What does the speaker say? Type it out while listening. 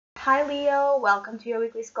Hi Leo, welcome to your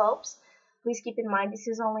weekly scopes. Please keep in mind this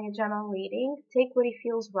is only a general reading. Take what it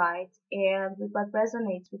feels right and with what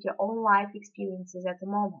resonates with your own life experiences at the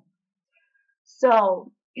moment.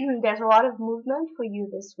 So, there's a lot of movement for you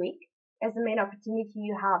this week. As the main opportunity,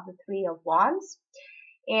 you have the Three of Wands,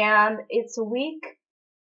 and it's a week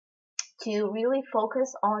to really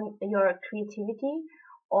focus on your creativity,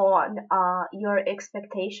 on your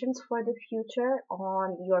expectations for the future,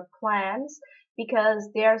 on your plans, because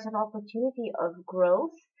there's an opportunity of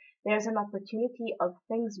growth. There's an opportunity of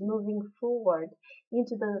things moving forward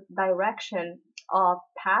into the direction of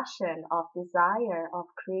passion, of desire, of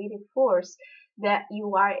creative force that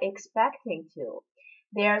you are expecting to.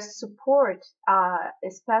 There's support,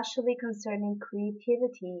 especially concerning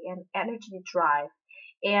creativity and energy drive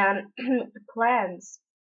and plans.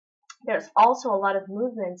 There's also a lot of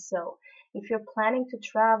movement. So if you're planning to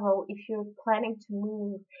travel, if you're planning to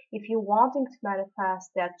move, if you're wanting to manifest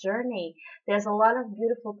that journey, there's a lot of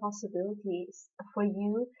beautiful possibilities for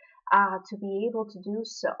you to be able to do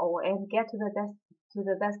so and get to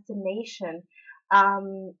the destination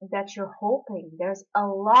that you're hoping. There's a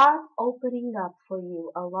lot opening up for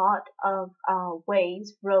you, a lot of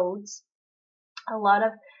ways, roads, a lot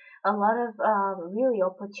of really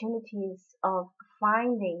opportunities of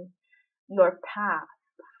finding your path,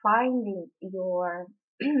 finding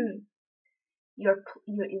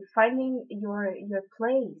finding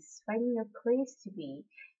finding your place to be.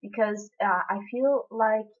 Because I feel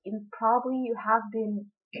like in probably you have been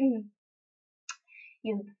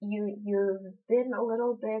you've been a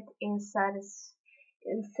little bit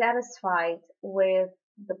insatisfied with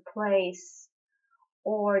the place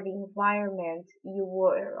or the environment you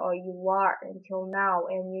were or you are until now,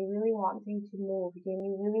 and you're really wanting to move, and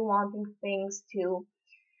you're really wanting things to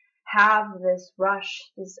have this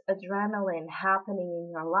rush, this adrenaline happening in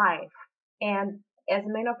your life. And as a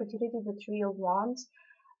main opportunity, the Three of Wands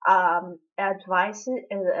advises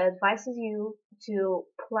you to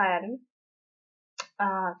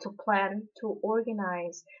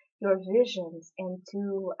organize your visions and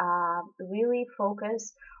to really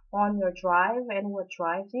focus on your drive and what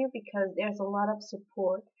drives you, because there's a lot of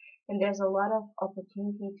support and there's a lot of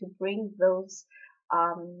opportunity to bring those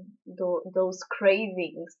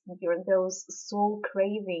cravings, those soul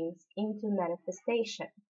cravings into manifestation.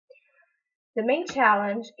 The main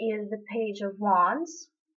challenge is the Page of Wands.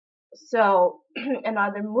 So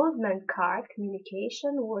another movement card,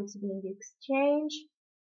 communication, words being exchanged,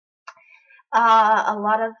 a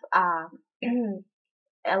lot of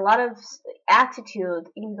a lot of attitude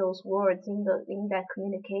in those words, in that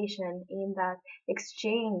communication, in that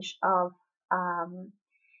exchange of um,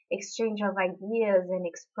 ideas and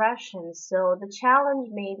expressions. So the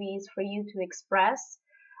challenge maybe is for you to express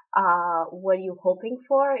what you're hoping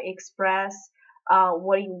for, express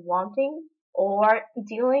what you're wanting, or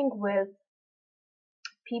dealing with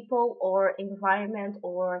people or environment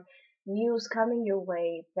or news coming your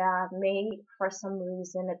way that may for some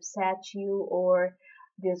reason upset you or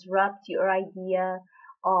disrupt your idea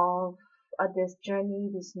of this journey,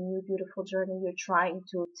 this new beautiful journey you're trying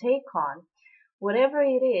to take on. Whatever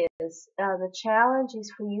it is, the challenge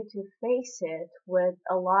is for you to face it with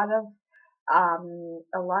a lot of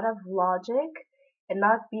logic, and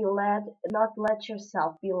not let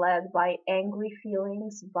yourself be led by angry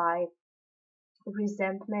feelings, by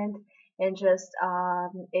resentment, and just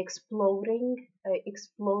exploding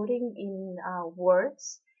in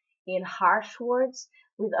words, in harsh words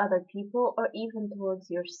with other people or even towards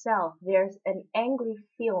yourself. There's an angry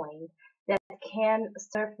feeling that can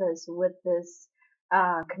surface with this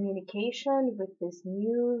communication, with this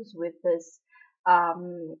news, with this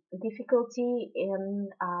difficulty in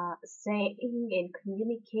saying and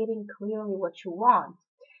communicating clearly what you want.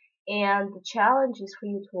 And the challenge is for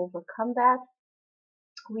you to overcome that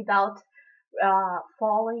without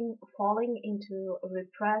falling into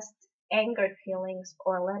repressed anger feelings,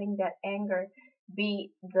 or letting that anger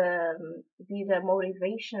be the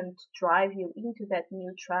motivation to drive you into that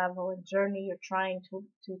new travel and journey you're trying to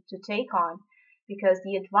take on. Because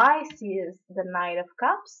the advice is the Knight of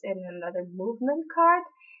Cups and another movement card,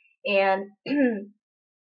 and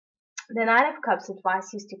the Nine of Cups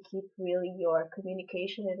advises to keep really your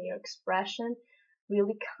communication and your expression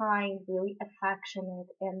really kind, really affectionate,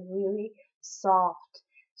 and really soft.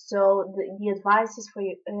 So the advice is for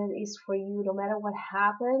you, no matter what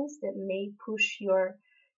happens that may push your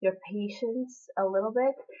patience a little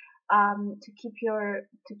bit, to keep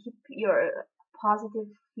your positive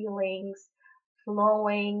feelings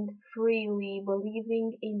flowing freely,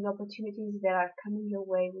 believing in the opportunities that are coming your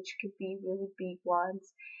way, which could be really big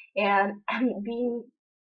ones, and being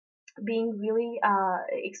being really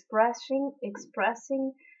expressing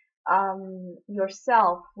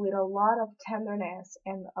yourself with a lot of tenderness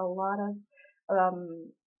and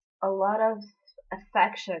um, a lot of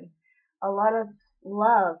affection, a lot of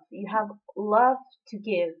love. You have love to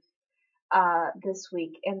give this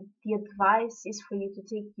week, and the advice is for you to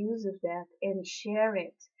take use of that and share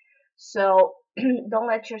it. So don't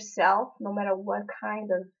let yourself, no matter what kind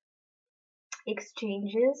of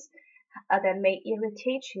exchanges that may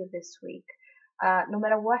irritate you this week, no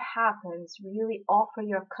matter what happens, really offer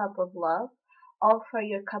your cup of love, offer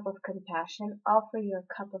your cup of compassion, offer your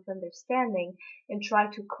cup of understanding, and try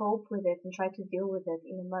to cope with it and try to deal with it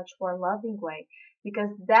in a much more loving way, because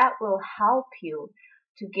that will help you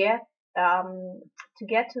to get um, to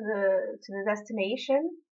the destination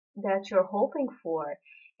that you're hoping for,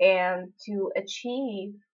 and to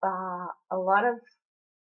achieve a lot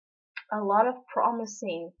of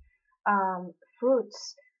promising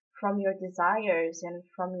fruits from your desires and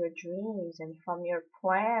from your dreams and from your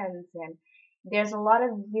plans. And there's a lot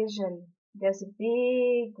of vision. There's a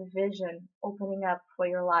big vision opening up for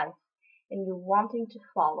your life, and you wanting to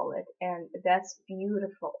follow it, and that's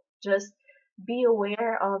beautiful. Just be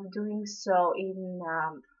aware of doing so in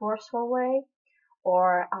forceful way,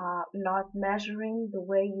 or not measuring the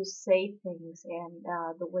way you say things and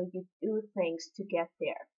the way you do things to get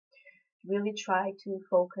there. Really try to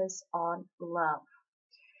focus on love.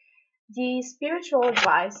 The spiritual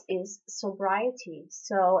advice is sobriety.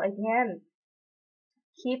 So again,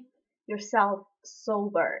 keep yourself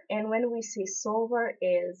sober. And when we say sober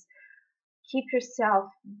is keep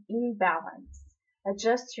yourself in balance.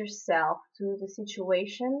 Adjust yourself to the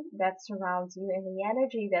situation that surrounds you and the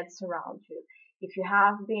energy that surrounds you. If you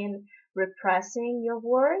have been repressing your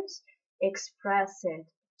words, express it,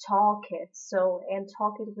 talk it. So, and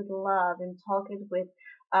talk it with love, and talk it with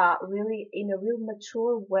really in a real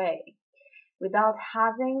mature way, without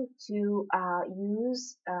having to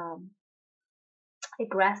use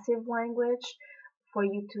aggressive language for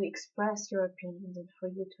you to express your opinions and for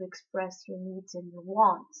you to express your needs and your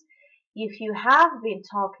wants. If you have been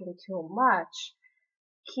talking too much,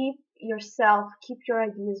 keep your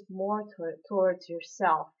ideas more towards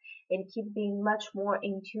yourself, and keep being much more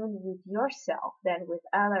in tune with yourself than with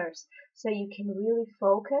others, so you can really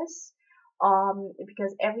focus,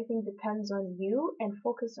 because everything depends on you, and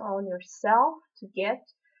focus on yourself to get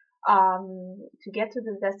to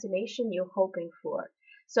the destination you're hoping for.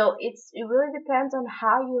 So it really depends on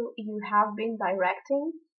how you have been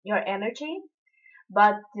directing your energy,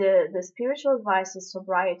 but the spiritual advice is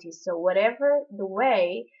sobriety. So whatever the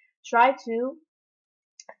way, try to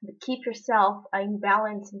keep yourself in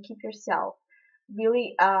balance and keep yourself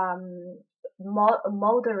really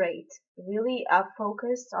moderate, really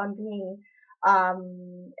focused on being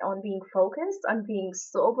focused, on being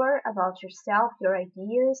sober about yourself, your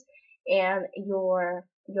ideas, and your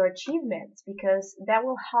achievements, because that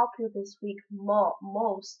will help you this week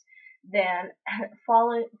most than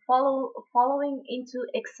following into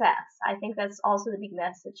excess. I think that's also the big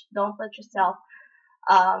message. Don't let yourself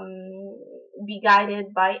um, be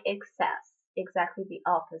guided by excess. Exactly the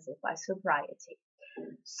opposite, by sobriety.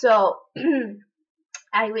 So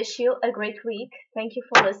I wish you a great week. Thank you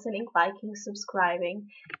for listening, liking, subscribing.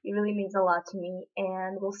 It really means a lot to me,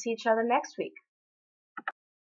 and we'll see each other next week.